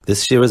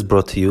This year is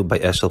brought to you by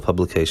Eshel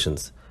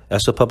Publications.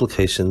 Eshel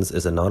Publications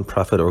is a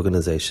non-profit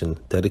organization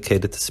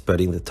dedicated to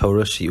spreading the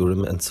Torah,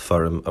 Shiurim, and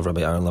Sefarim of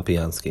Rabbi Aaron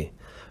Lopiansky.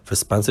 For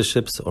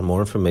sponsorships or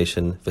more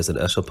information, visit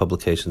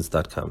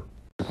eshelpublications.com.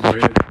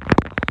 I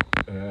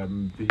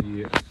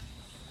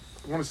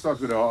want to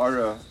start with a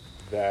ha'ara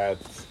that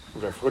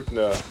we've written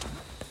a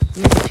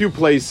few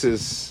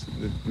places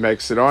that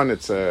makes it on.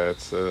 It's a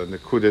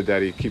nekuda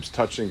that he keeps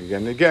touching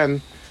again and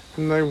again,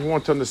 and I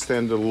want to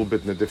understand a little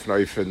bit in a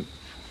different way.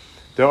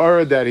 The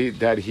ha'ara that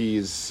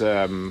he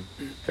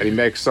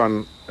makes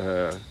on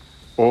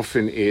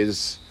often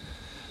is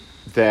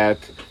that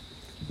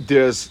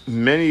there's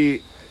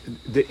many.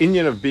 The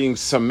inyan of being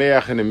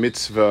sameach in a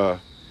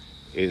mitzvah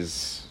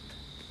is,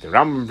 the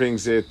Rambam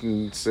brings it,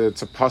 and it's a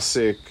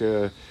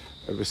pasuk,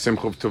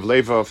 Simchas Tov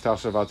Levav,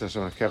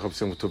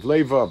 Simchas Tov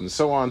Levav, and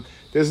so on.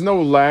 There's no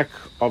lack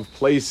of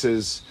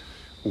places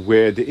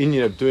where the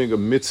inyan of doing a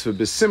mitzvah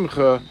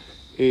b'simcha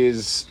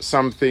is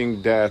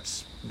something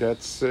that's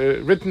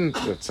written.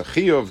 That's a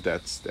chiyuv.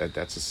 That's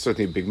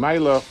certainly a big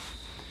mila.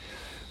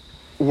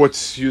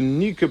 What's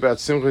unique about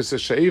Simchas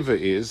HaShoava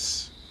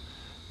is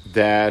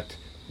that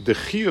the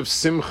chiyuv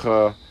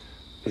simcha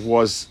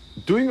was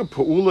doing a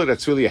pa'ula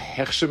that's really a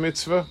hechsher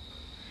mitzvah.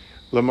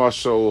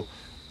 L'mashal,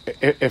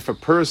 if a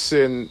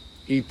person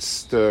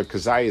eats the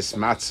kazayis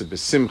matzah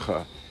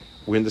b'simcha,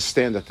 we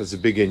understand that there's a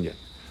big inyan.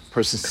 A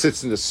person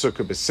sits in the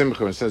sukkah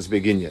b'simcha and says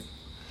big inyan.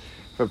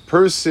 If a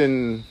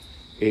person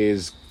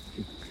is,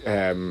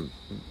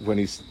 when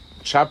he's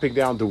chopping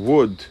down the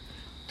wood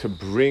to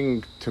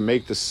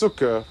make the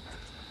sukkah,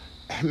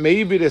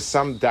 maybe there's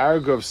some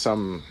darga of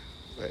some,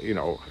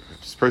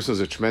 this person is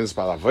a tremendous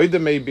bal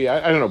avoda, maybe,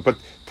 I don't know, but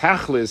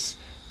tachlis,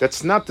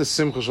 that's not the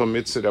simcha shel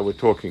mitzvah that we're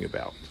talking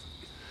about.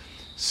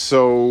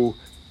 So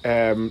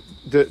the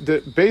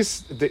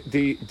Simchas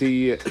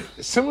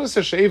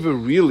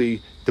HaShoava,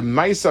 really, the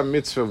Maisa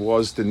mitzvah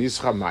was the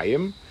Nischa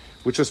Mayim,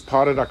 which was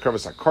part of the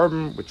Akravas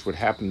HaKarban, which would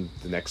happen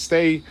the next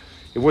day.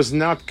 It was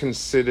not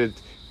considered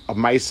a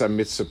Maisa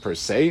mitzvah per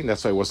se, and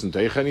that's why it wasn't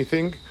doich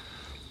anything.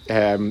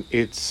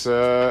 It's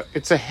a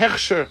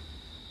hechsher.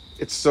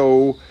 It's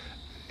so.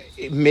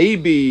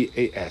 Maybe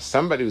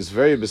somebody who's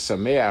very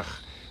besameach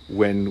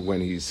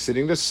when he's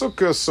sitting the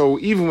sukkah, so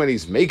even when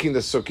he's making the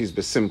sukkah, he's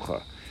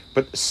besimcha.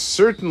 But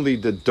certainly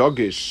the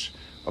dogish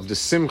of the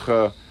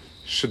simcha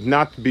should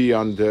not be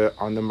on the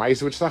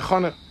ma'isa, which is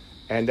achana,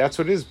 and that's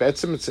what it is.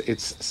 Betzim,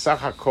 it's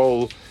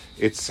sachakol,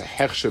 it's a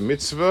hechsher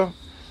mitzvah,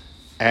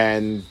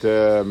 and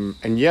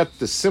yet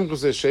the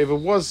Simchas HaShoava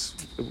was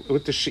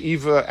with the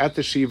she'iva, at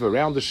the she'iva,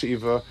 around the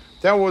she'iva.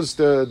 That was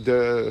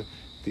the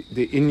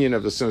inyan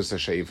of the Simchas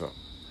HaShoava.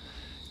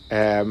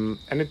 And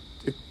it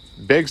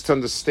begs to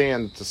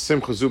understand the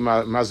Simcha Zu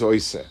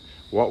Mazoise.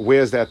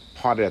 Where's that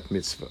part of that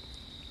mitzvah?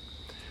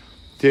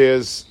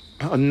 There's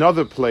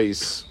another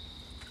place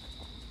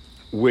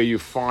where you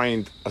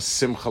find a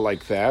simcha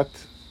like that,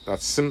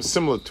 that's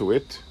similar to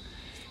it,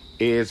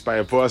 is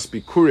by Avos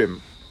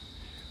Bikurim,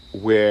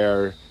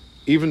 where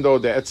even though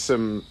the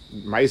Etzem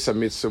Maisa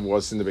mitzvah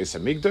was in the Beis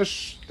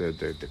HaMikdash,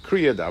 the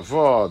Kriya, the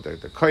Avah,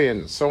 the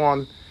Kohen, and so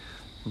on,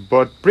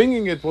 but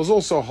bringing it was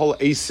also a whole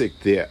asik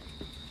there.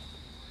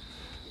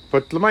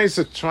 But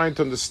Lamaisa trying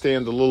to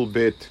understand a little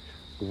bit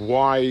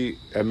why,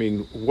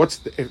 what's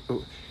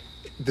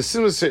the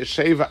Simchas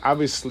HaShoava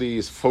obviously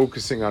is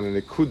focusing on a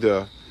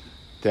nekuda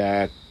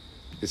that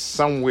is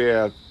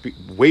somewhere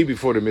way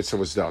before the mitzvah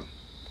was done.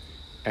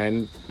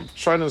 And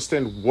trying to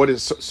understand what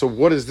is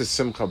the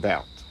simcha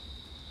about?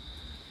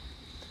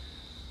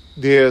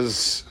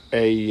 There's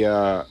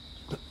a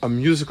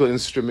musical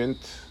instrument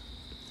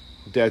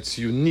that's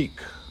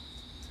unique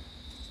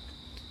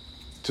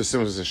to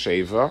Simchas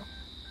HaShoava,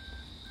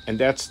 and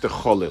that's the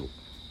cholil.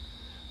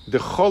 The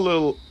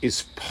cholil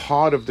is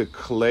part of the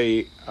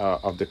clay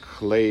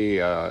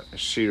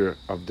shir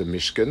of the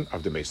Mishkan,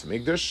 of the Beis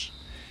HaMikdash.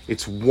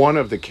 It's one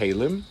of the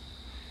kelim,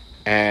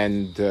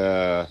 and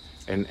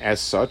as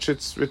such,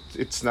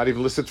 it's not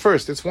even listed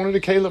first. It's one of the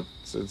kelim.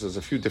 So there's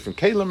a few different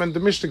kelim, and the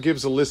Mishnah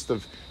gives a list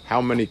of how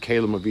many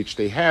kelim of each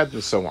they had,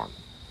 and so on.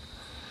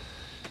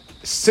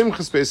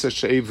 Simchas Beis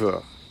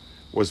HaShoava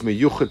was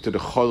meyuchet to the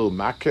cholil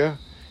makkah,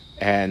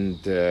 and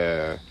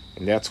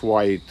that's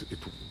why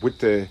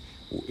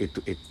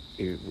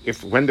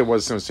when there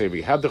was some say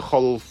we had the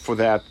chol for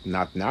that,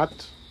 not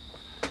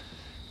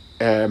and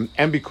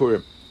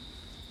bikurim.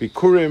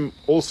 Bikurim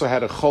also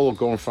had a chol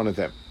go in front of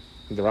them.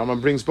 And the Rambam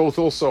brings both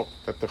also,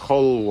 that the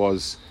chol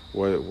was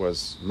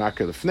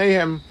makar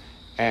lefneihem,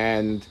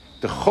 and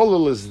the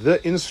cholol is the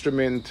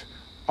instrument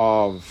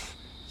of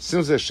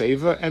Simchas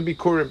HaShoava and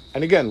bikurim.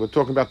 And again, we're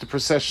talking about the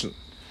procession.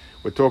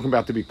 We're talking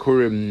about the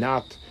bikurim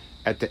not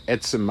at the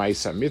etzem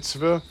ma'isa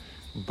mitzvah,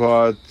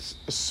 but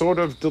sort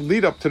of the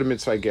lead up to the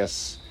mitzvah, I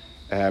guess.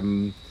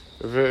 So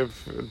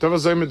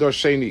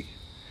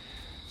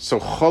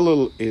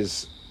cholol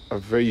is a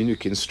very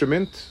unique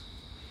instrument.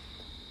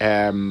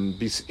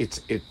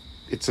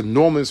 It's a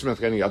normal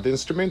instrument like any other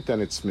instrument,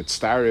 and it's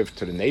mitzvah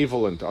to the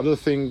navel and to other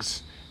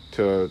things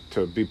to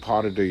be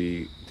part of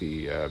the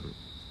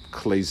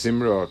Klei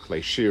Zimra or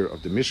Klei Shir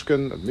of the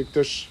Mishkan, of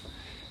Mikdash,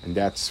 and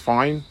that's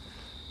fine.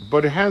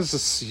 But it has a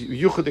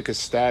yuchadic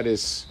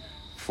status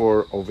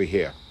for over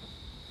here.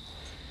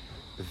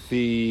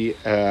 The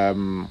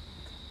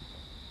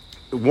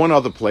one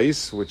other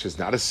place, which is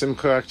not a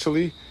simcha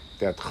actually,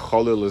 that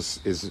cholil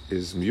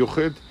is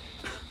miyuchad,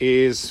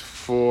 is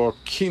for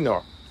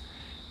kino.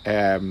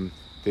 The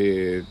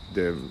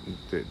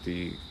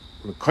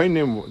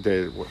mekonim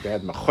they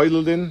had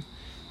mechoilin,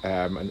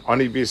 and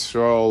Ani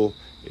B'Yisrael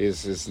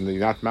is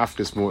not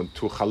mafkes more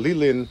to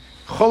chalilin.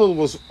 Cholil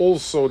was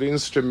also the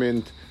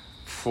instrument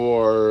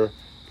for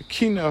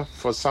kina,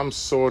 for some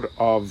sort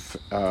of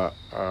a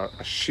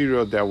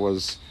shira that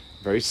was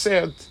very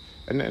sad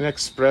and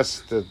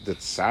expressed the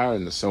tsar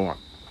and so on.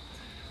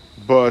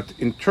 But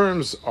in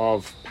terms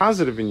of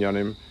positive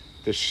inyanim,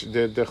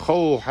 the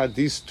Chol had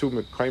these two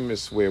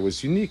mekaimis where it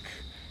was unique,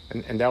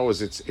 and that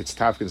was its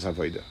tafkin's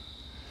avodah.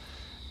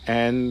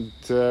 And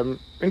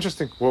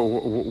interesting.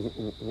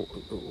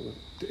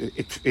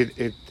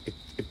 It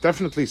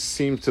definitely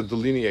seems to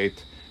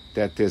delineate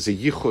that there's a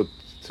yichud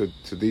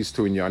to these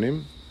two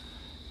inyanim,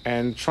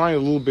 and try a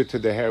little bit to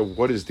the hair.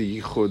 What is the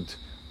yichud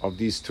of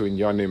these two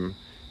inyanim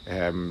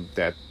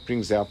that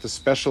brings out the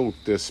special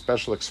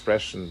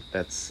expression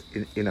that's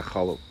in a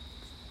challah?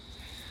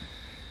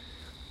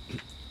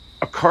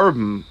 A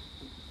carbon,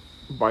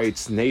 by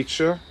its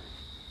nature,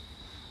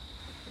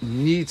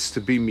 needs to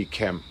be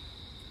mikem.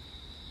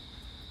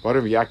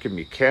 Bottom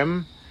yakim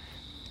mikem.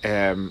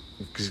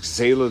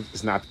 Gzela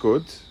is not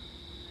good.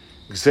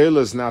 Gzela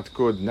is not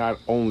good not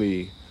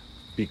only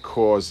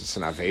because it's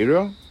an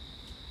aveira,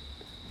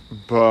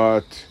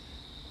 but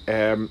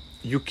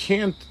you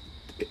can't.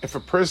 If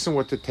a person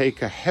were to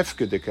take a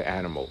hefkedika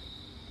animal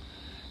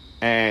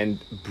and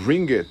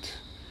bring it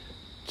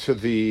to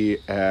the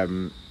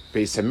Beis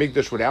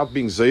Hamikdash without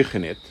being zoich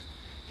in it,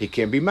 he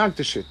can't be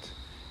magdash it.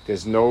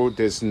 In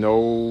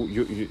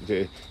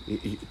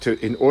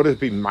order to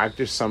be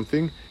magdash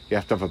something, you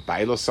have to have a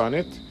bailos on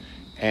it,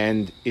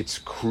 and it's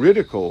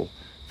critical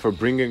for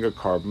bringing a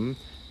carbon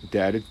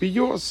that it be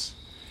yours.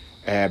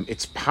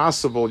 It's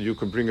possible you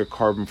can bring a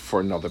carbon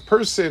for another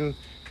person.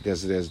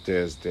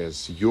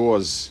 There's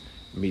yours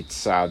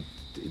mitzad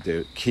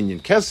the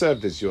kinyan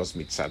kesef, there's yours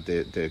mitzad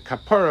the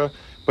kapara,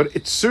 but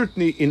it's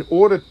certainly, in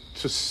order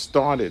to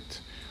start it,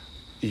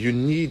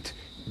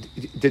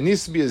 there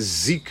needs to be a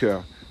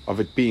zika of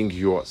it being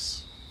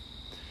yours.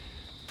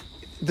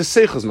 The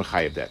seichel is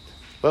mechayev that.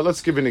 But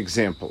let's give an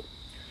example.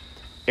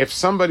 If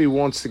somebody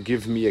wants to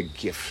give me a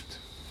gift,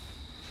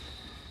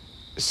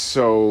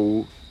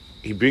 so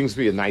he brings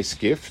me a nice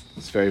gift,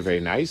 it's very, very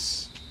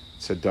nice,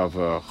 it's a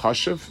davar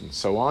chashuv, and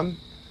so on.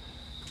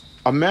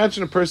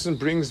 Imagine a person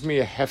brings me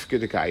a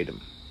hefkedik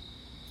item.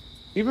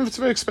 Even if it's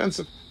very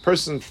expensive,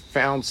 person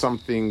found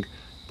something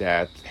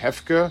that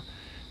hefka,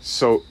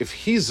 so if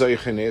he's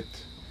zoich in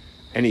it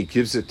and he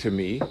gives it to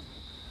me,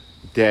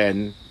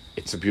 then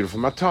it's a beautiful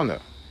matana.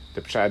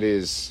 The pshat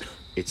is,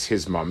 it's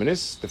his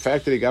maminis. The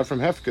fact that he got from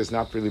hefka is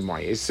not really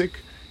my esik.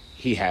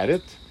 He had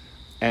it,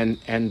 and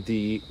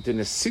the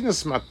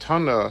nesinas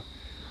matana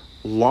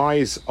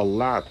lies a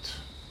lot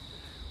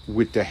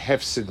with the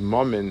hefsid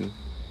mamin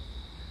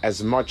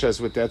as much as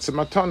with the etzem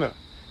matana.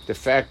 The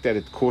fact that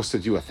it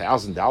costed you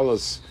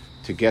 $1,000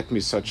 to get me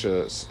such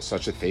a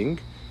thing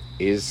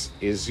is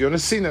your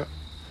nesina.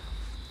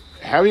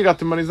 How you got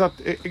the money is not,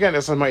 again,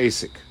 that's not my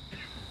asik.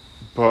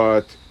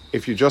 But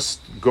if you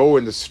just go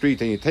in the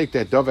street and you take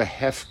that dava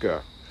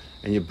hefka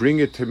and you bring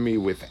it to me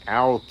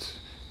without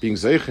being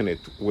zeich in it,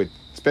 with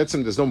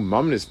spetzim, there's no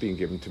mumness being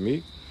given to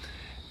me.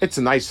 It's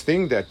a nice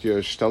thing that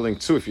you're stelling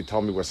to if you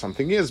tell me where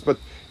something is, but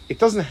it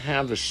doesn't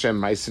have a shem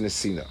mais in a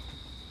sina.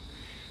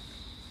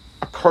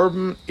 A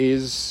carbon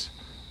is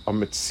a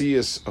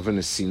metzias of an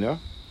esina,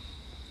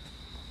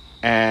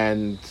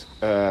 and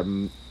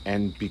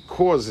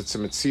because it's a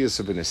metzias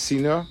of an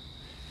esina,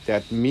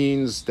 that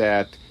means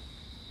that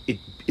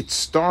it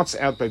starts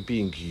out by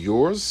being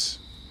yours,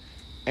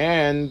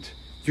 and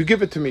you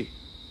give it to me.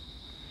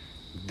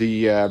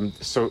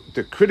 So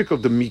the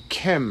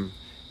mikem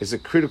is a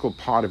critical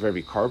part of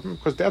every carbon,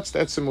 because that's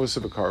the most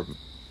of a carbon.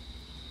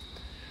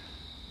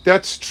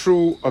 That's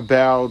true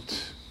about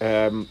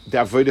the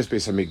avodas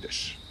Beis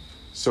Hamikdash.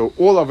 So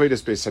all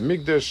avodas Beis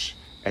Hamikdash,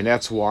 and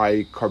that's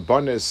why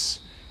karbanis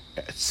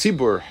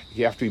tzibur,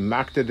 you have to be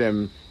makna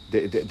them.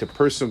 The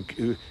person,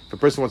 if the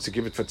person wants to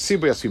give it for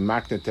tzibur, he has to be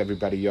makna to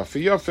everybody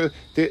yafa yafa.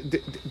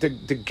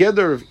 The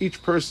gather of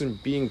each person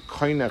being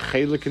kaina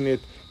chelik in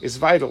it is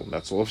vital.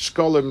 That's all of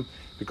shkolim,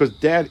 because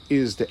that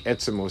is the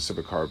etzemos of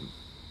a carbon.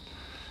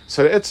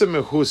 So the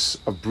etzemehus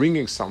of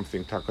bringing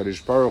something to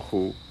HaKadosh Baruch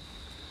Hu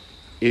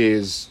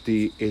is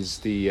the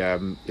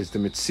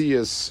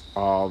metzias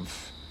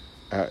of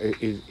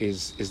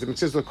is the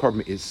metzias of the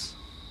carbon is.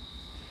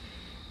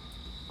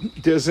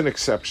 There's an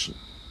exception.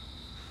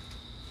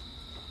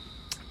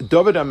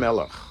 David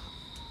HaMelech,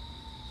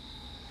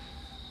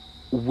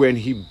 when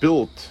he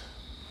built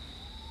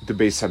the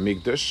Beis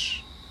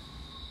Hamikdash,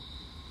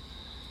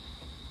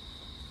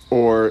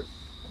 or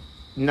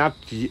not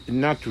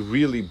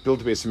really built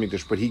the Beis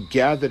Hamikdash, but he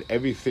gathered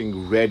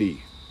everything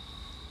ready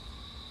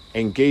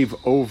and gave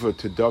over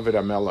to David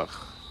HaMelech.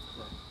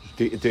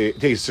 The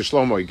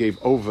Shlomo, he gave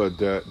over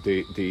the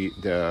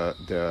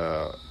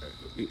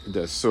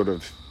sort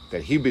of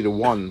that he be the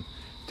one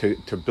to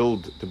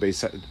build the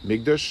Beis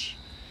Hamikdash.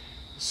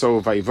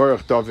 So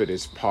Vayivorach David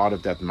is part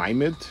of that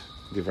Maimid,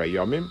 Divrei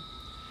Yomim,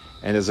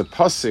 and there's a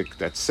pasuk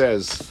that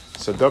says,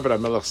 so David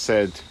HaMelech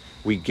said,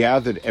 we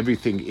gathered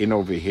everything in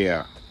over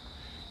here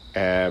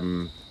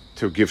to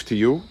give to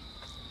you.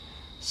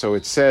 So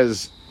it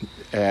says,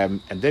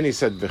 and then he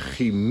said,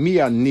 V'chi mi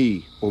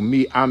ani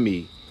u'mi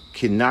ami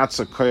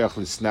kinatza koyach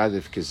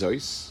l'snadiv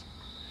kizois.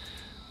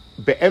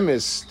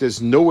 Be'emes,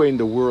 there's no way in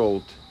the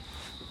world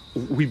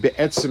we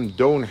be'etzim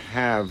don't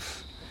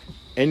have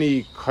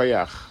any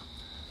koyach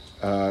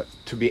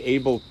to be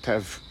able to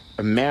have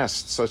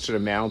amassed such an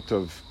amount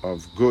of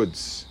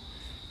goods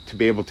to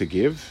be able to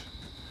give.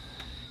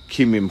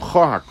 Ki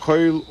mimcha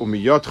hakoil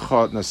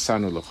u'miyotcha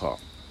nasanu l'cha.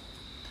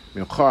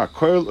 Mimcha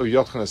hakoil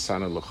u'yotcha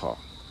nasanu l'cha.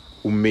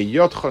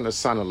 U'miyotcha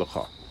nasanu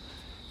l'cha.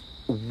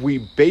 We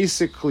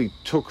basically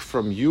took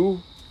from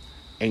you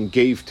and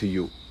gave to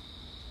you.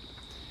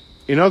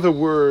 In other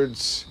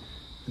words,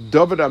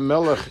 David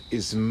HaMelech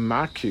is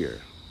makir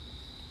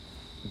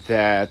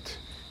that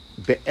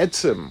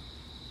be'etzim,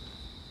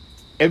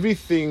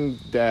 everything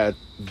that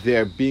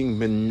they're being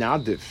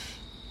menadiv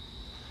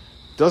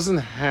doesn't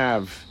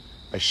have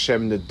a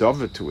Shem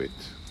Nedava to it.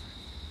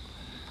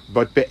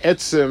 But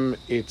be'etzim,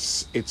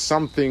 it's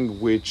something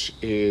which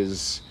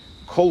is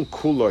kol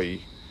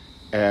kuloi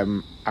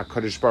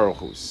HaKadosh Baruch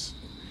Hu's.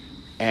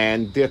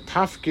 And their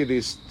tafkid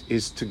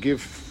is to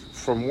give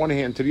from one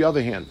hand to the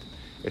other hand.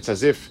 It's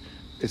as if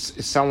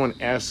someone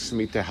asks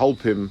me to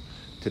help him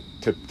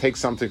to take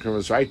something from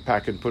his right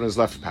pocket and put in his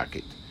left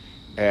pocket.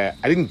 I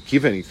didn't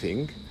give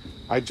anything.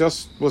 I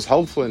just was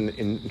helpful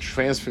in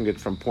transferring it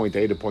from point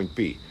A to point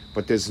B.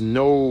 But there's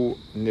no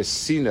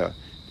nesina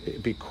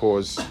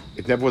because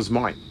it never was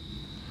mine.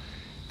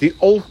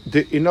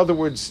 In other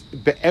words,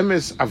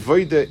 be'emes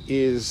avoida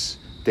is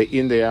the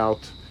in, the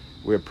out,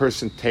 where a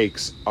person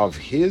takes of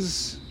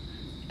his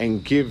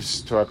and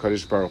gives to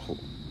HaKadosh Baruch Hu.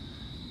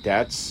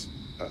 That's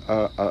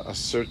a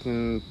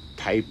certain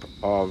type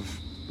of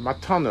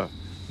matana.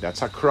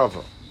 That's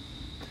hakrava.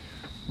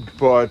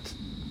 But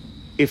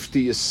if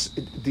the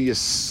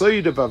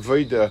aside of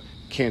avoda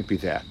can't be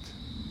that,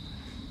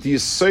 the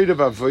aside of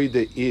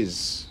avoda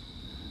is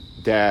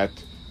that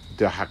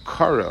the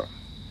hakara,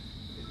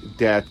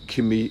 that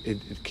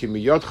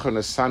kimiyotcha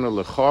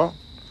nasanu lecha,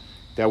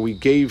 that we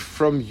gave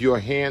from your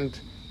hand,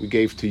 we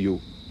gave to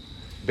you.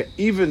 But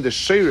even the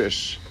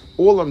sheirish,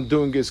 all I'm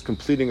doing is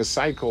completing a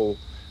cycle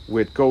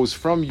where it goes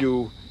from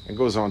you and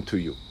goes on to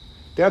you.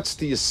 That's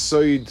the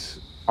aside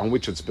on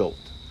which it's built.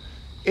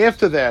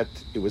 After that,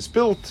 it was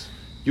built,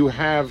 you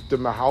have the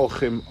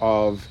mahalchim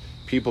of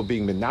people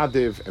being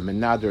menadiv and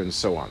menader and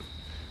so on.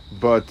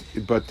 But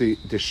the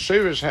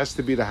sheirish has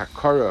to be the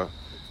hakara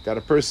that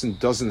a person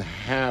doesn't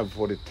have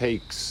what it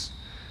takes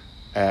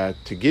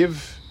to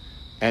give,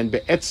 and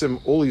be'etzim,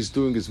 all he's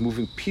doing is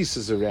moving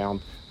pieces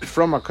around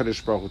from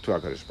HaKadosh Baruch Hu to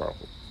HaKadosh Baruch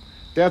Hu.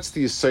 That's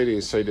the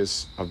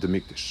Yesodis of the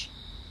Mikdash.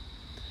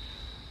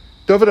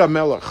 David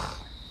HaMelech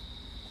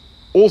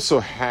also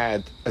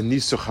had a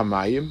Nisuch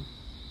HaMayim,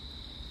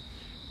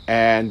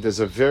 and there's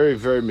a very,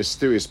 very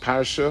mysterious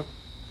parasha.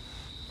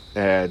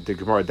 The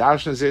Gemara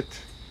darshans it.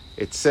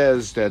 It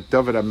says that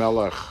David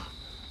HaMelech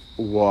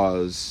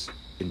was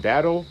in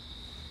battle.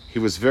 He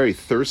was very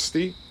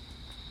thirsty.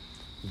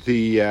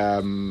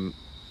 It's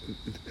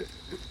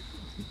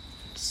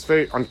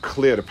very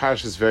unclear. The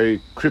parasha is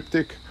very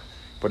cryptic,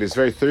 but he's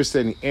very thirsty,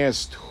 and he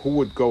asked who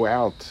would go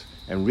out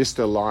and risk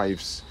their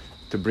lives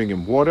to bring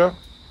him water.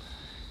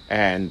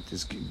 And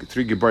his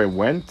three Gibborim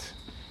went,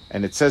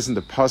 and it says in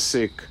the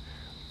pasuk,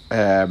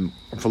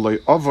 "V'lo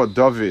ova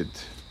David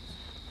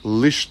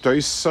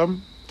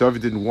lishtoisam."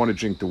 David didn't want to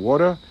drink the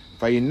water.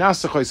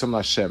 Vayinasachoisam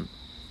Lashem,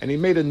 and he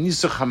made a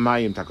nisuch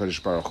hamayim to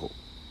HaKadosh Baruch Hu.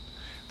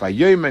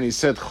 Vayoyim, and he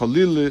said,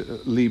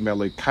 "Cholil li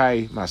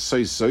melekai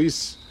masois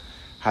zois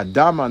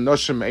hadam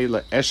anoshem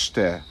eila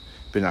eshte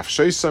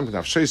b'nafshoisam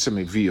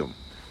evium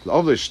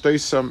l'ovle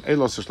shtoisam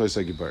elos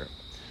shloisa Gibborim."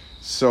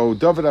 So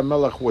David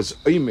HaMelech was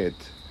oimid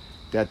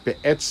that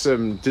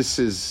be'etzem, this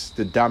is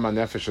the dama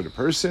nefesh of the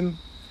person,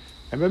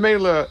 and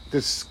b'meila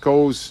this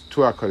goes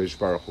to HaKadosh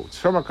Baruch Hu. It's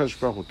from HaKadosh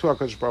Baruch Hu to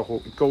HaKadosh Baruch Hu.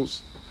 It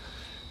goes.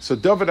 So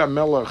David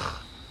HaMelech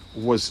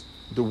was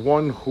the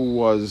one who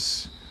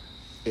was,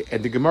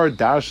 and the Gemara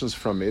darshans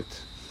from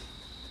it,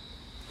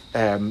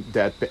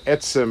 that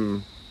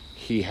be'etzem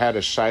he had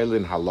a shaila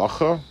in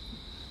halacha.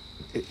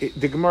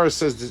 The Gemara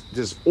says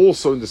there's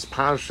also in this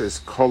parasha is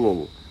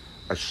kolol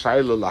a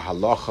shaila la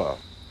halacha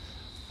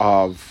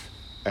of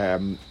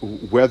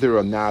whether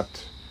or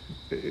not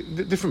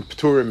the different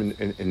pturim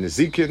in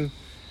Nezikin,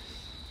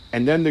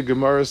 and then the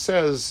Gemara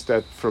says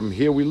that from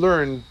here we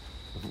learn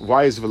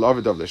why is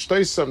v'lavid of the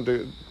shtoisam.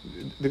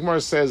 The Gemara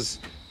says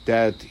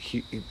that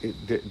there's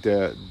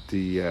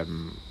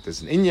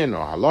an inyan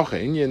or halacha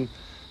inyan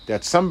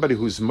that somebody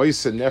who's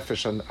moise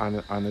nefesh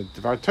on a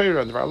dvar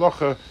Torah, and dvar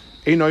halacha,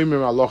 ein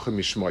oimrim halacha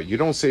mishmoy. You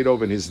don't say it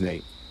over in his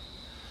name.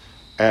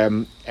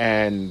 And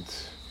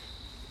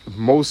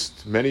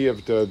many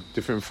of the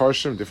different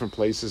farshim, different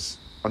places,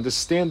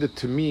 understand it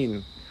to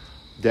mean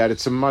that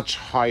it's a much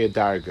higher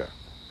darga.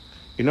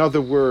 In other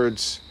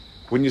words,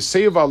 when you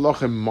say of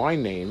halacha in my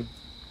name,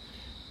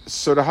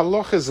 so the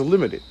halacha is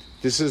limited.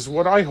 This is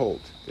what I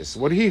hold. This is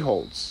what he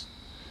holds.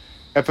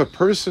 If a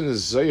person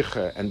is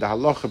zeicha and the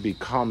halacha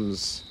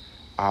becomes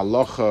a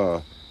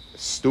halacha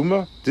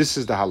stuma, this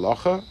is the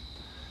halacha,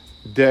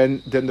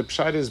 then the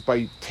pshat is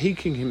by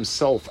taking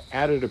himself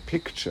out of the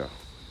picture,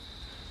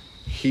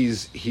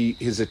 his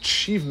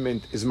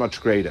achievement is much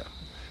greater.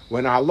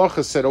 When a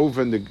halacha said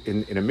over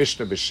in a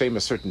mishnah b'shem a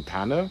certain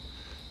tana,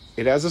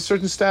 it has a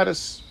certain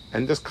status,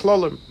 and there's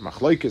klalim,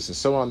 machlokes, and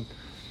so on.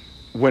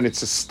 When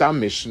it's a stam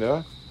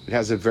mishnah, it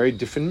has a very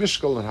different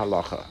mishkal in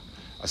halacha.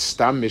 A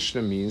stam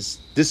mishnah means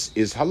this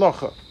is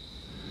halacha.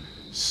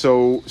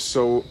 So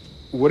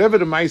whatever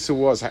the ma'aseh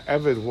was,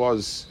 however it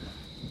was,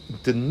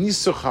 the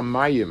nisuch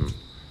hamayim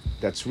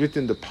that's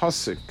written in the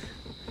pasuk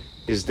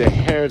is the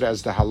heard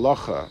as the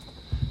halacha,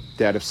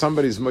 that if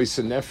somebody's moise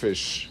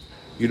nefesh,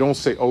 you don't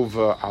say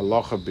over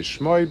halacha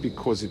b'shmoy,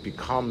 because it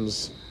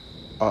becomes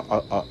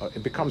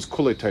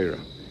kulei Torah.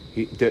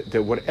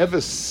 The whatever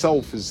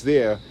self is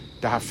there,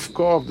 the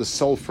hafkah of the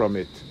self from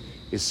it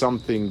is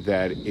something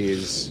that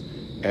is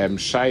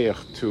shaykh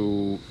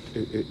to.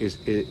 It's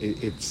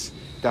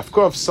the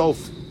hafkah of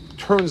self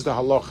turns the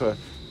halacha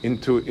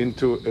into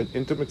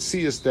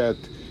metzias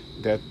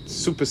that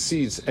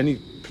supersedes any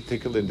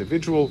particular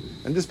individual,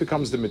 and this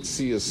becomes the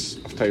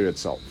metzias of Torah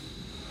itself.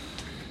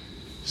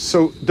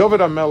 So David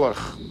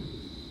HaMelech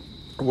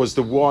was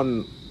the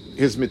one.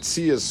 His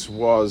metzias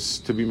was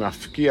to be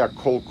mafkia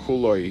kol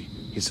kuloi,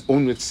 his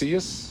own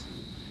metzias,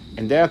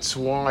 and that's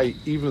why,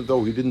 even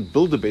though he didn't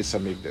build the Beis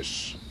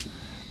HaMikdash,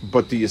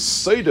 but the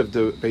aside of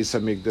the Beis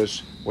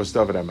HaMikdash was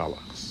David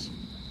HaMelech's.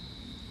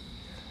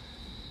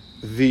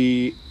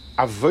 The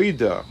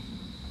avodah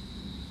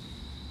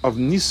of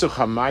Nisuch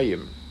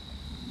HaMayim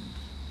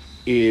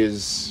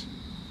is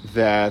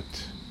that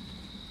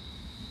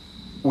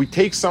we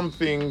take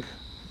something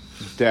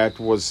that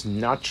was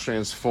not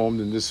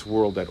transformed in this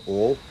world at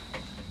all.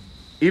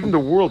 Even the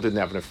world didn't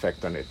have an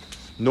effect on it.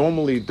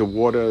 Normally the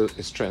water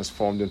is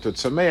transformed into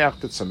tzameach,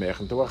 the tzameach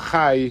into a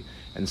chai,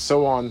 and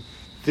so on.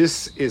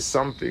 This is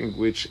something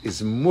which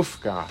is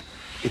mufka.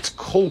 It's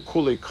kol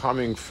kule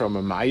coming from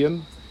a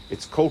mayan.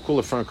 It's kol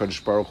kule from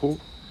Kadosh Baruch Hu.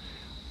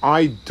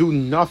 I do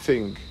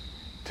nothing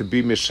to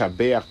be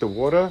mishabeach the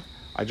water.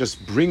 I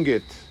just bring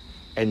it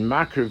and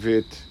makriv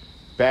it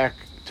back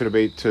to the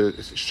beit, to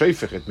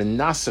sheifech it,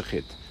 menasech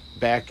it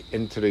back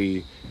into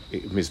the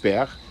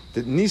mizbeach.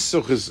 The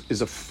nisuch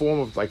is a form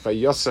of, like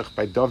Vayosech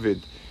by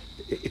David.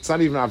 It's not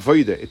even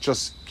avodah. It's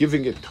just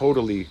giving it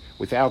totally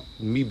without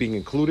me being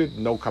included.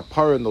 No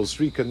kapara, no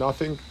zrika,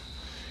 nothing.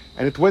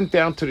 And it went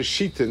down to the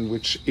shitin,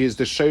 which is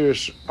the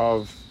sheirish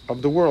of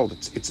the world.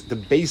 It's the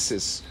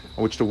basis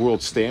on which the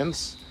world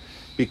stands,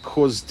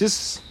 because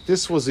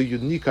this was a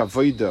unique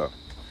avodah.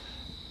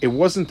 It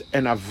wasn't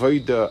an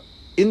avodah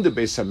in the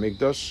Beis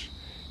HaMikdash.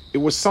 It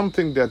was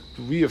something that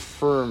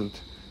reaffirmed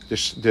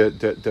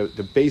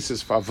the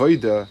basis for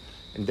avodah,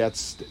 and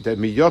that's the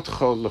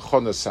miyotcha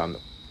lechonasanu.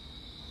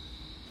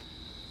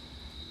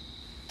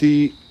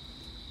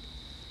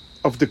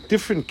 Of the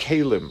different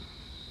kalim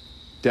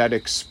that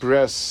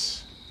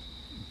express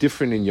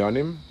different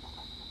inyanim,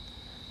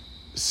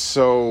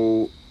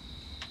 so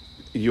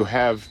you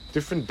have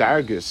different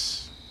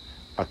dargis.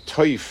 A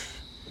toif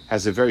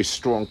has a very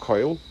strong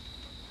coil.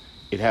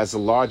 It has a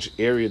large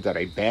area that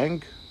I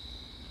bang,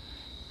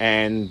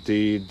 and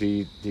the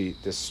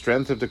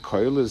strength of the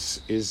coil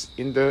is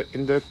in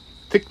the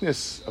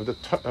thickness of the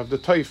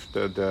toif.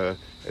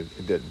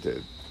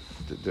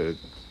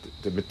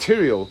 The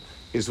material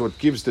is what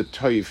gives the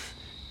toif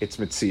its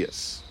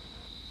metzias.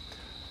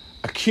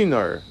 A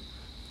kinar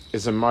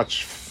is a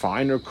much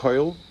finer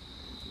coil,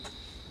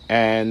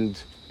 and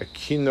a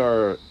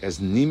kinar has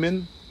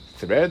nimen,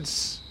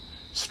 threads,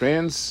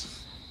 strands,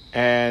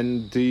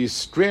 and the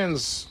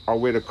strands are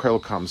where the coil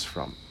comes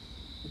from.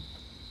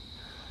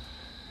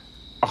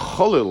 A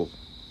cholil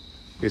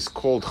is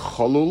called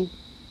cholul.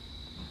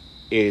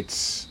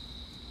 It's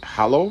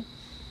hollow,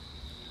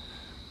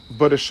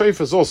 but a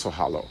sheif is also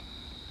hollow.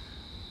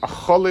 A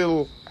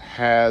cholil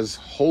has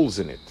holes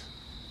in it.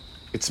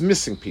 It's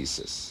missing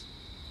pieces.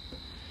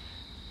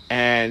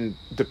 And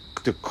the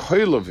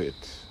coil of it,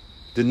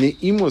 the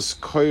neimus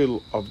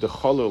coil of the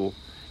cholil,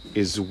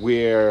 is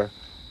where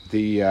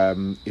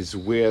the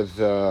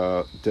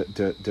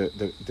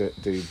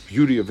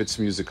beauty of its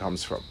music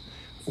comes from.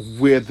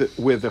 Where the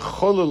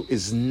cholil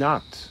is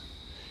not,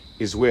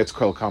 is where its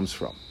coil comes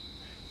from.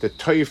 The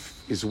toif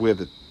is where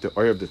the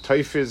oil of the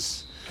toif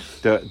is.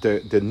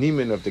 The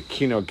nimen of the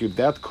kino give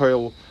that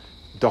coil.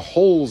 The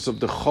holes of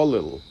the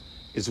cholil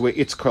is where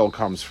its coil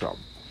comes from.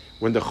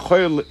 When the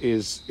cholil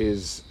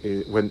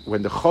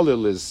when the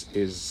cholil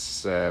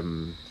is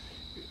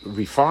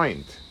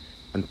refined,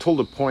 until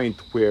the point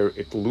where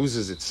it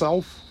loses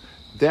itself,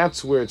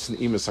 that's where its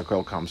Ne'imus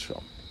HaKol comes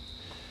from.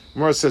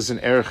 Gemara says in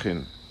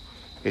Erchin,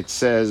 it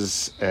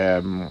says,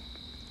 Toner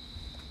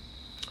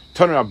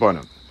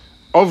Abonim,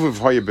 Ovuv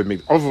Hoya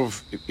B'Migdash,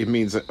 Ovuv, it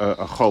means a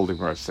chol, the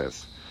Gemara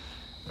says.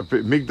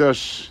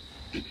 Migdash,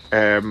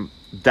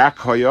 Dak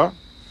Hoya,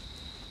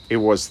 it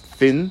was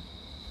thin.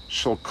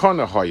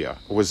 Shalkona Hoya,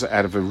 it was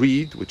out of a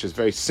reed, which is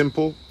very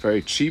simple,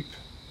 very cheap.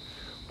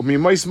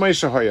 Umimois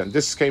Moshe Hoya, and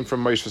this came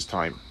from Moshe's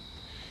time.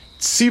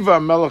 Tziva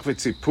Melech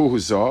V'Tzipuhu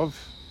Zov,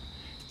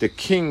 the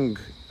king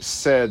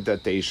said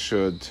that they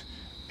should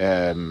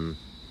paint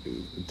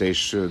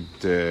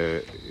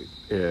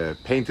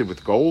it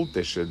with gold,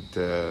 they should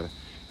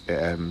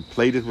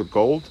plate it with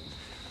gold.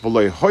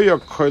 V'loi Hoya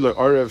Koile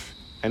Orev,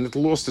 and it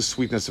lost the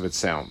sweetness of its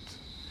sound.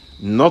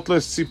 Not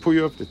less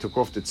tzipuyov, they took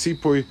off the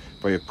tzipuy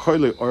by a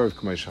koile orev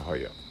k'mesha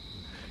haya.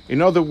 In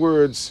other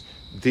words,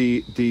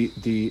 the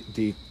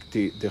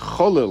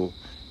cholil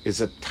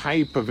is a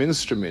type of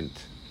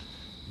instrument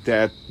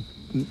that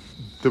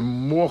the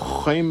more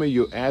chayma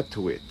you add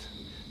to it,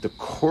 the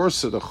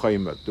coarser the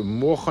chayma, the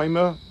more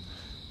chayma,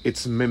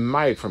 it's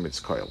memayit from its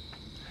koil.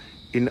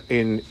 In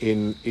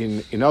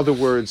other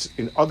words,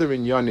 in other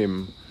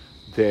inyanim,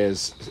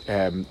 there's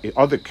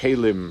other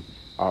kalim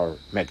are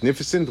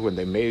magnificent when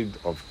they're made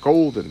of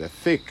gold and they're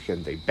thick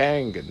and they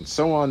bang and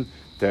so on.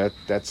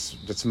 That's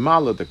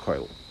mala the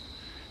coil.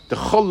 The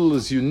cholul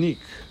is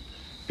unique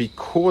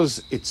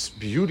because its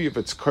beauty of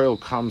its coil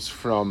comes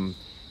from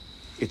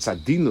its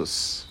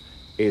adinus,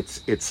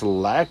 its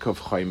lack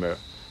of chaymer.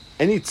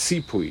 Any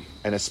tzipui,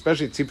 and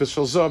especially tzipus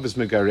shel zov, is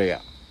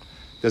megareya.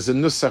 There's a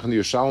nusach in the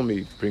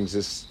Yerushalmi brings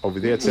this over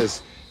there. It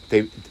says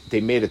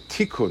they made a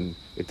tikkun.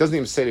 It doesn't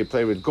even say they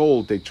play with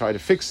gold. They try to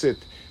fix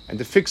it, and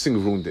the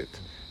fixing ruined it.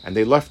 And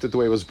they left it the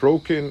way it was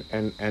broken,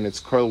 and its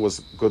coil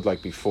was good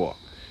like before.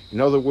 In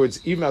other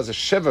words, even as a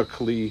sheva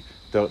kli,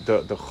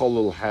 the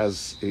cholul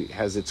has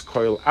its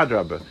coil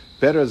adraba,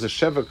 better as a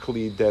sheva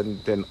kli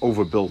than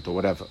overbuilt or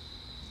whatever.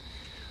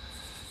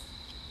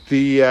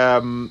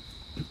 You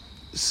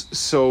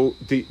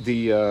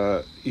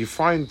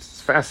find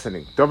it's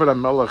fascinating. David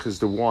HaMelech is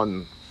the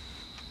one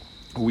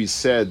who we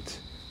said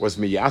was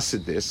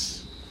miyasid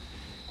this.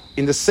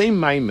 In the same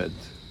maimed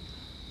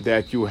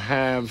that you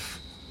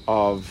have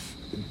of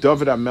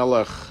David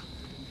HaMelech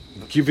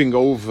giving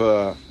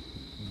over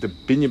the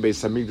Binyan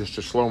Beis Hamikdash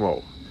to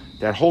Shlomo,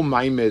 that whole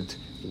maimed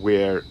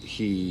where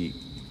he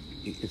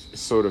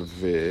sort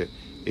of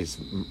makes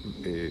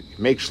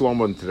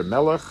Shlomo into the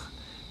Melech,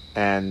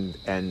 and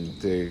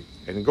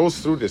it goes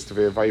through this.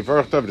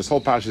 This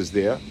whole pash is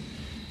there.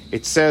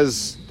 It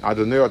says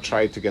Adonai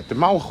tried to get the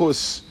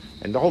Malchus,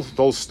 and the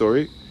whole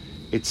story.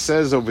 It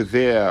says over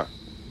there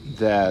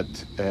that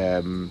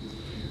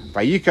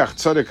Vayikach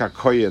Tzodek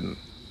HaKoyen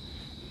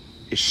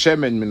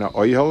Shemen min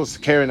ha'oil,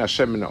 Keren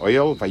Hashem min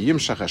ha'oil,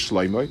 Vayimshach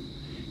HaShloimoi.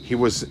 He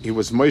was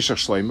Moishach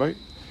Shloimoi.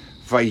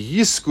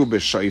 Vayisku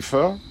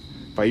b'shofar,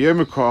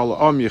 Vayomer kol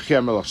Om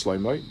Yechia Melech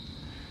Shloimoi.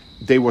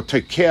 They were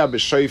tekea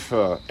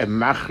b'shofar and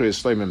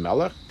machris Shloimoi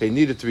Melech. They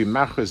needed to be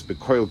machris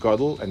b'koil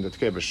gadol and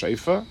tekea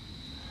b'shofar.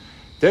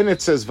 Then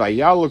it says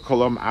Vayalu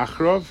kolom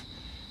achrov,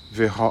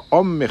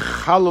 v'ha'om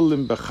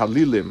mechalalim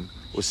b'chalilim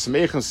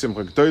u'smeichen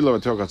simcha gdoilo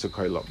v'togatzu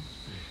koilom.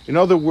 In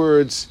other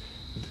words,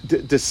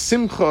 the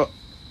simcha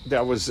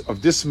that was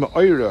of this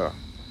ma'ira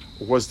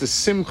was the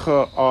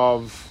simcha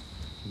of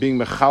being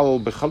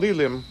mechal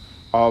b'chalilim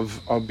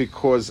of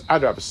because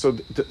adrab.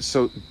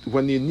 So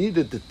when you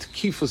needed the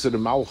tkifus of the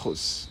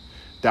malchus,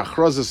 the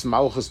achrozes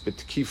malchus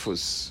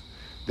b'tkifus,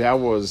 that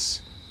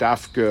was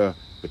dafka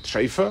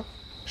b'treifa.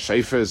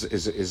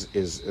 Sheifa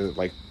is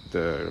like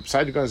the Reb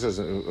Saidigan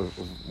says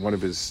one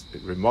of his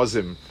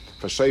remozim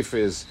for sheifa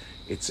is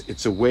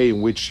it's a way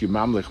in which you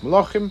mamlich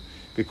melachim,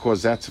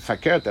 because that's a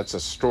fakir, that's a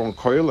strong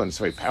coil, and it's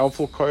a very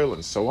powerful coil,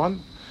 and so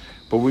on.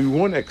 But we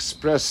want to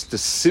express the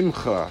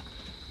simcha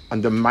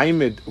and the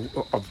maimed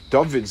of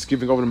David's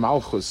giving over the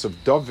malchus,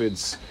 of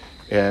David's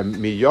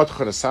miyot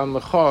chanasan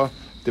lecha,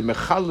 the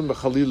mechalim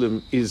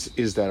mechalilim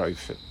is that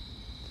oifen.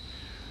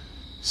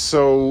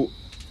 So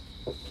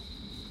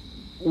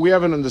we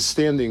have an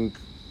understanding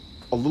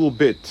a little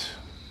bit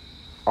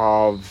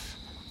of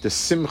the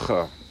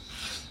simcha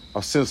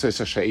of Simchas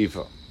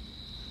HaShoava.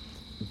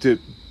 The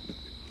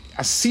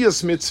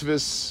Asiyas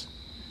mitzvahs,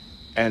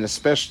 and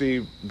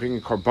especially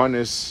bringing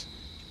karbanis,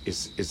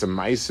 is a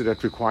ma'aseh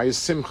that requires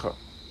simcha,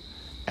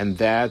 and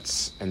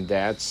that's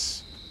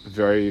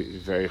very,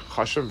 very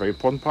chashav, very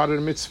important part of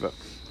the mitzvah.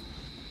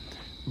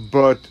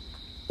 But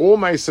all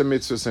ma'aseh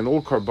mitzvahs and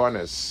all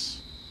karbanis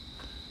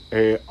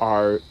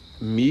are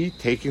me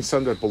taking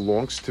something that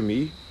belongs to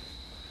me,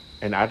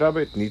 and adab,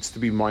 it needs to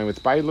be mine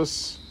with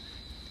bailus,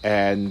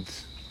 and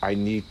I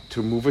need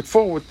to move it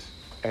forward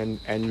and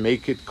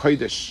make it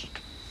kodesh.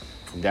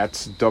 And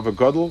that's Dava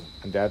Gadol,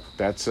 and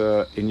that's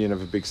a inyan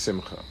of a big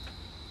simcha.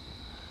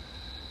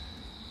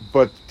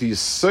 But the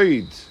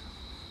Yisoid,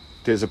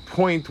 there's a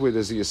point where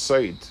there's a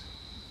Yisoid.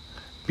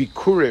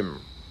 Bikurim,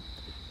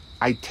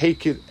 I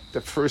take it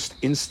the first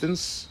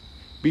instance,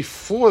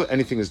 before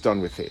anything is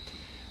done with it.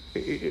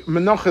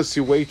 Menachas,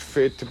 you wait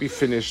for it to be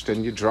finished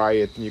and you dry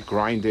it and you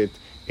grind it.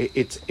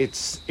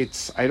 It's.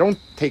 I don't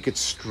take it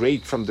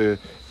straight from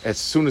as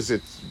soon as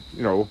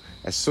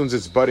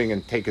it's budding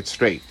and take it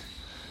straight.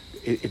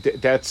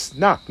 That's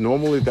not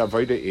normally the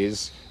avodah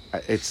is.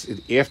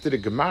 After the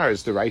gemara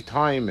is the right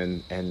time,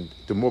 and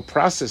the more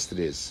processed it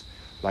is,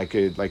 all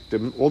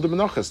the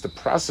menachas, the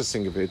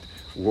processing of it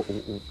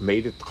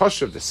made it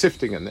choshev, the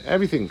sifting and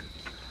everything.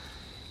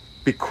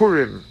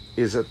 Bikurim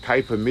is a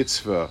type of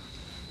mitzvah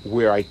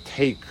where I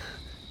take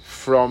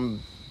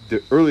from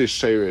the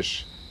earliest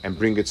sheirish and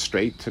bring it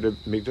straight to the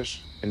mikdash,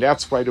 and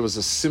that's why there was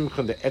a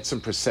simcha in the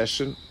etzem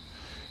procession,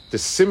 the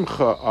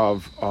simcha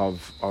of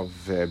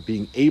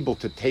being able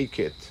to take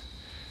it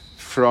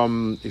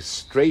from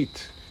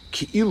straight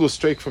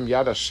from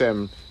Yad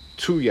Hashem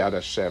to Yad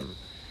Hashem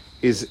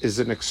is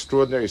an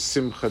extraordinary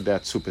simcha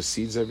that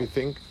supersedes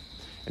everything,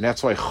 and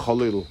that's why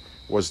Chalil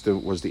was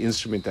the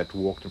instrument that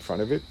walked in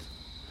front of it.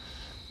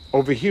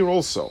 Over here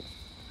also,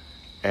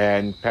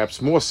 and perhaps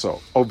more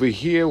so, over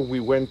here we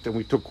went and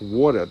we took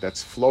water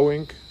that's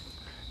flowing,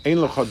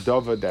 Ein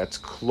L'Chadava that's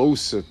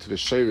closer to the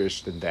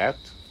Sheirish than that,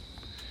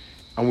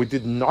 and we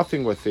did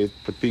nothing with it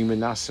but being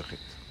menasech it.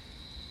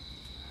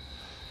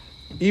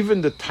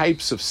 Even the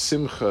types of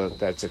simcha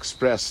that's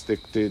expressed, the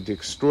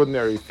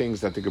extraordinary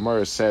things that the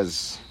Gemara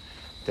says,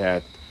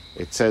 that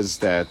it says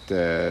that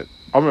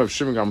Amar of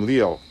Shimon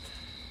Gamliel,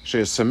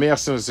 she'esameach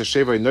sinas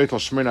zesheva inoitel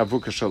shmona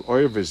avuka shel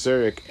oir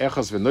v'zerek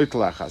echas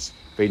v'noitel achas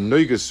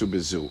v'noigesu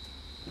bezu.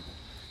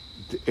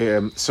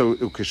 So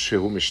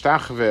ukeshehu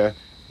mishtachve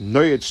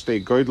noyet shtei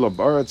goydlo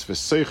b'aretz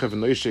v'soiche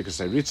v'noishek es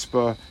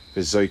haritzba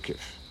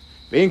v'zoikev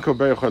v'ein kol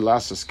berach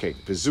lasas kein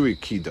v'zui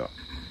kida.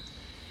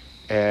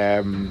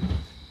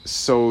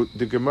 So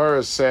the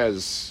Gemara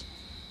says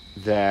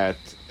that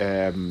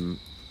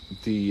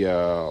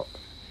the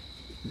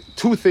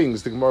two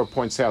things the Gemara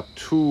points out,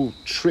 two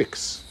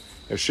tricks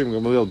that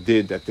Shimon Gamliel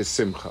did at this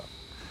simcha.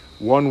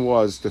 One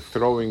was the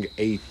throwing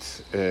 8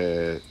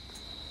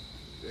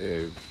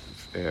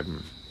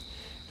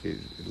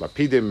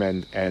 lapidim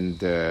and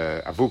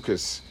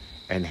avukas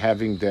and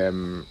having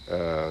them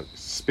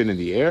spin in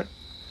the air,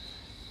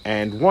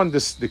 and one the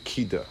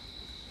kida.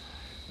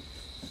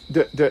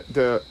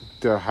 The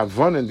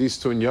Havan in these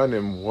two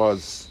inyanim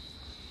was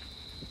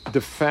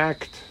the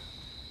fact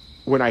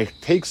when I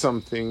take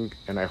something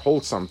and I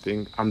hold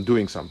something, I'm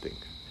doing something.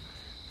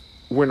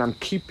 When I'm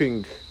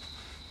keeping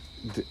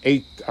the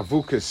 8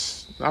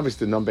 avukas,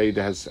 obviously the number 8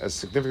 has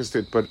significance to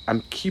it, but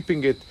I'm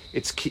keeping it.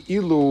 It's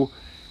ki'ilu.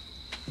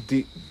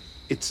 The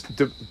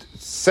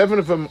 7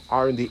 of them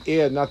are in the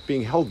air, not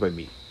being held by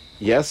me.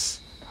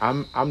 Yes,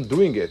 I'm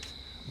doing it,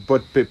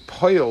 but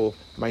bepoil,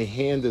 my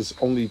hand is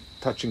only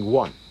touching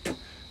 1.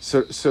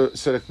 So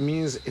that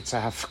means it's a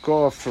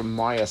hafkah from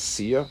my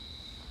asiyah.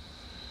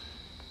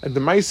 And the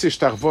Ma'aseh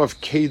Hishtachva of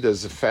Keda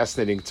is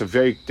fascinating. It's a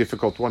very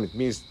difficult one. It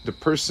means the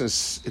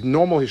person's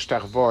normal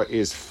Hishtachva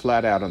is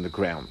flat out on the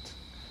ground.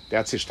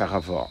 That's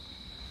Hishtachva.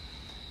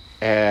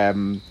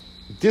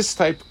 This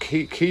type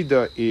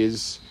Keda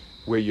is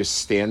where you're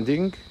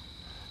standing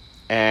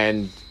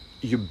and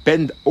you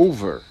bend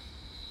over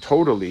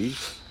totally,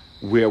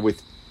 where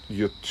with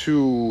your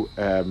 2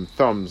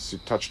 thumbs you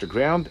touch the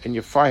ground and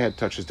your forehead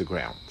touches the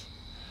ground.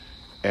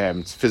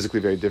 It's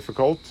physically very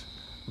difficult,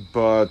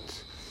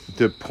 but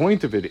the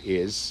point of it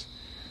is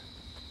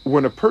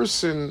when a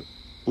person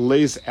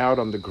lays out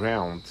on the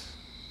ground,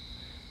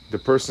 the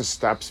person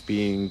stops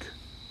being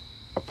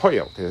a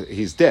poyel.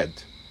 He's dead.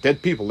 Dead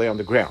people lay on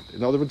the ground.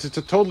 In other words, it's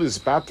a total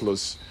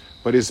isbatlus,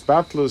 but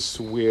isbatlus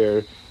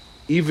where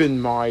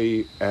even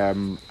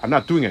I'm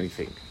not doing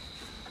anything.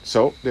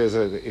 So there's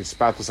a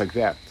isbatlus like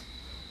that.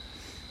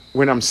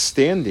 When I'm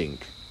standing,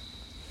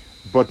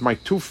 but my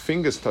 2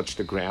 fingers touch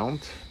the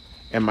ground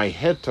and my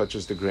head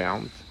touches the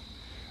ground,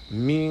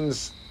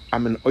 means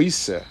I'm an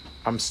oise,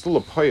 I'm still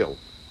a poil,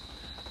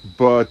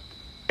 but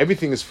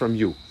everything is from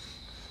you.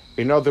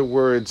 In other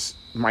words,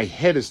 my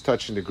head is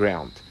touching the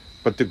ground,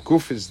 but the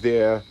guf is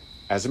there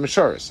as a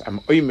mesharis.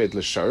 I'm oimed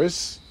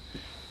l'sharis.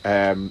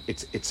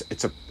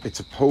 It's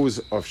a pose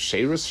of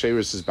sheirus.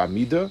 Sheirus is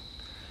bamida,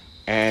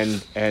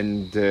 and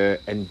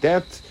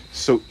that.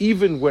 So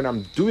even when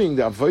I'm doing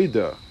the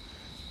avodah,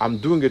 I'm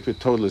doing it with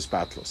total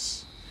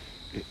isbatlus.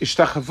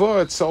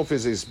 Ishtachava itself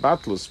is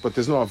isbatlus, but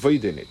there's no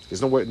avodah in it.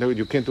 There's no,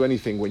 you can't do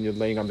anything when you're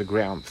laying on the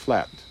ground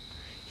flat.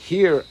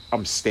 Here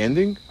I'm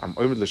standing, I'm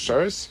oimed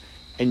l'sharis,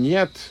 and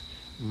yet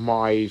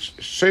my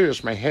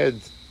sheirish, my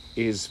head,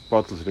 is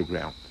bottled to the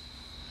ground.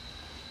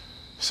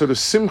 So the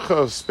Simcha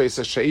of Beis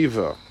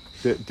HaShoava,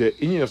 the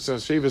inyan of Beis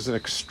HaShoava is an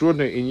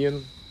extraordinary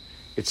inyan.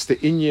 It's the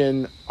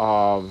inyan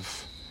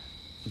of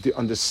the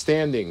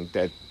understanding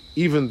that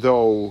even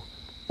though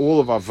all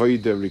of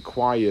Avodah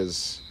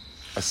requires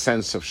a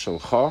sense of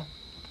shalcha,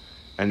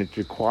 and it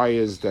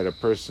requires that a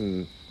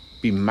person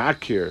be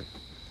makir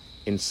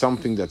in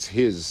something that's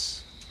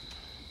his,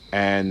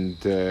 and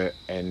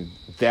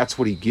that's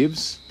what he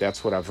gives,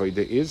 that's what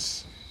Avodah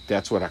is,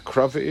 that's what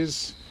Akrava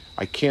is.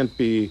 I can't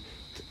be,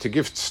 to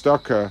give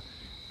tzedakah,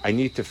 I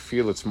need to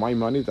feel it's my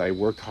money, that I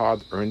worked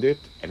hard, earned it,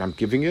 and I'm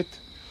giving it.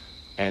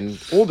 And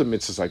all the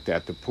mitzvahs like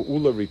that, the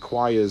Pu'ula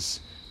requires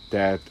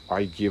that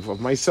I give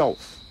of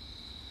myself.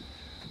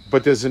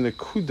 But there's an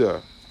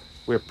akuda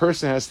where a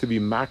person has to be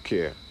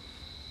makir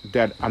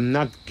that I'm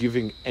not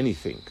giving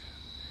anything.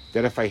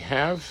 That if I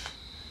have,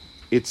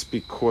 it's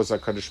because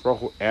HaKadosh Baruch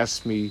Hu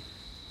asked me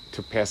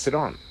to pass it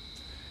on.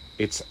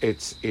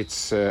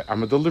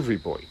 I'm a delivery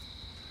boy.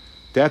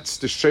 That's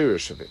the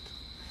sheirish of it.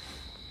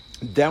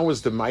 That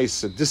was the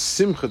Maisa. This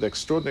Simcha, the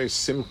extraordinary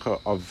Simcha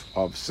of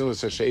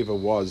Simchas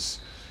HaShoava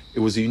it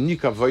was a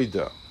unique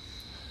avodah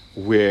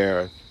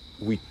where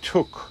we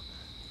took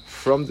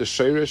from the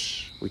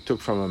sheirish, we took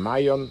from a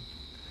mayon,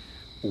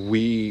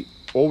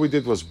 all we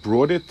did was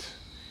brought it,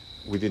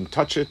 we didn't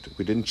touch it,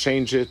 we didn't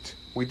change it,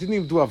 we didn't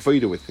even do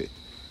avodah with it,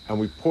 and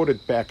we poured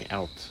it back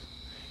out.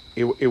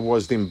 It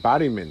was the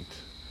embodiment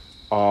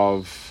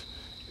of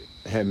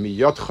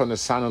miyotcha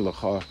nesana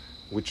lecha,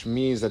 which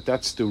means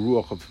that's the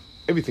ruach of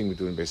everything we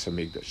do in Beis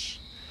Hamikdash.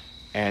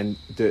 And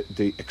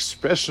the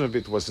expression of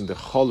it was in the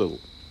cholul,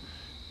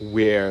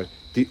 where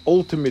the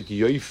ultimate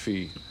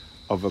yoifi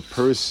of a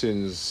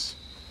person's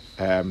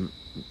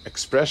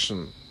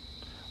expression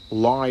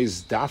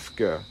lies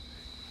dafka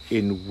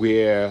in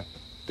where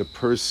the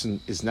person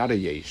is not a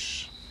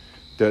yesh.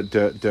 The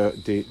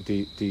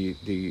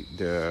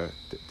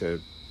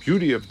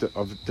beauty of the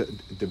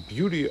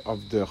beauty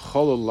of the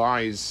cholul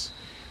lies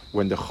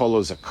when the cholul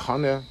is a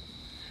kana,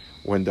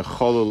 when the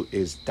cholul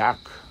is dak,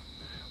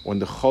 when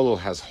the cholul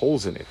has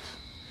holes in it,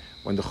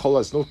 when the cholul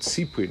has no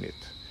tzipu in it,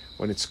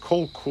 when it's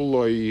kol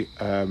kuloi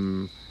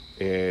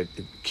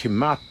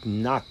kimat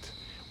not,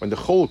 when the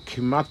whole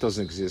kimat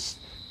doesn't exist,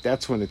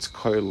 that's when its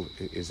koil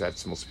is at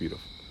its most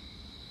beautiful.